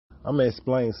I'm gonna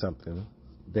explain something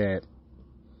that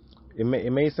it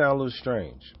may sound a little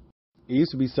strange. It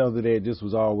used to be something that just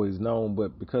was always known,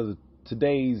 but because of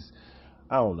today's,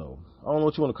 I don't know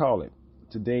what you want to call it.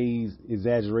 Today's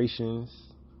exaggerations,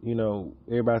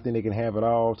 everybody think they can have it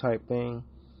all type thing,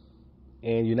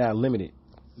 and you're not limited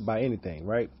by anything,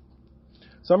 right?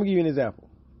 So I'm gonna give you an example.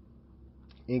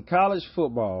 In college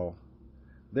football,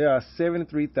 there are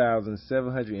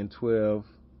 73,712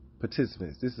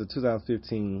 participants. This is a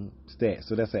 2015 stat,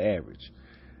 so that's an average.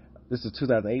 This is a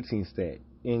 2018 stat.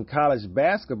 In college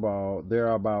basketball, there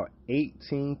are about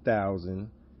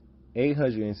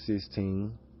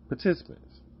 18,816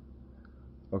 participants.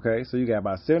 Okay, so you got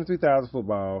about 73,000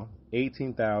 football,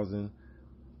 18,000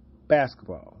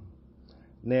 basketball.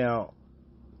 Now,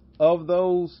 of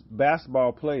those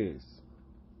basketball players,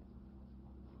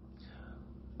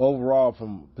 overall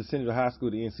from percentage of high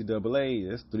school to NCAA,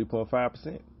 that's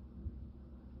 3.5%.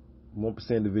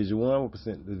 1% Division 1,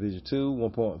 1% Division 2,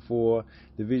 1.4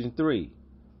 Division 3.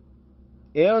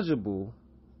 Eligible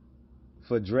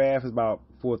for draft is about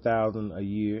 4,000 a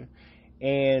year,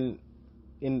 and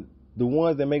in the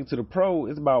ones that make it to the pro,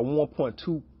 it's about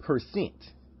 1.2%.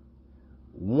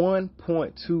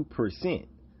 1.2%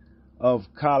 of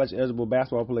college eligible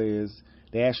basketball players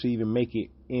that actually even make it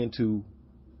into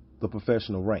the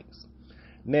professional ranks.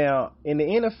 Now, in the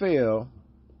NFL,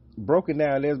 broken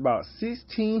down, there's about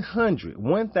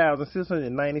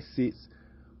 1,696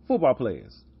 football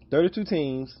players, 32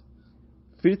 teams,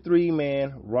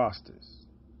 53-man rosters.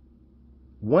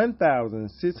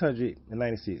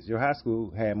 1,696. Your high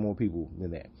school had more people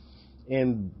than that.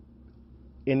 And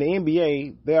in the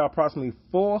NBA, there are approximately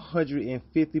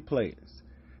 450 players,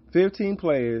 15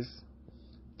 players,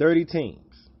 30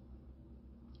 teams.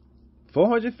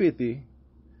 450,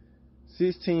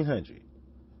 1,600.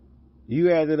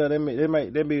 You add it up,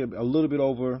 that be a little bit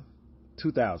over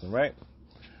 2,000, right?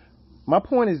 My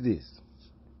point is this.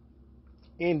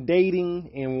 In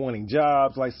dating and wanting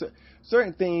jobs, like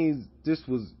certain things, just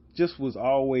was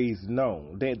always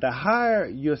known. That the higher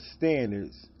your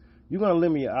standards, you're going to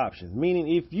limit your options. Meaning,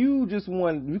 if you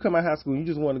come out of high school and you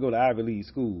just want to go to Ivy League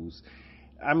schools,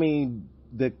 I mean,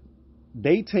 they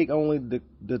take only the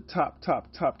top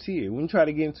tier. When you try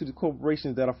to get into the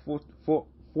corporations that are for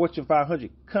Fortune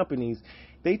 500 companies,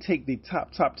 they take the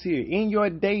top tier. In your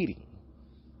dating,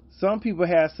 some people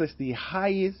have such the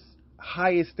highest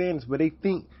standards, but they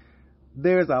think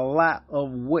there's a lot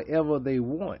of whatever they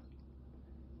want.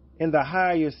 And the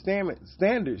higher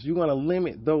standards, you're going to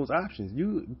limit those options.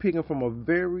 You're picking from a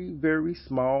very, very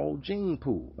small gene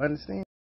pool. Understand?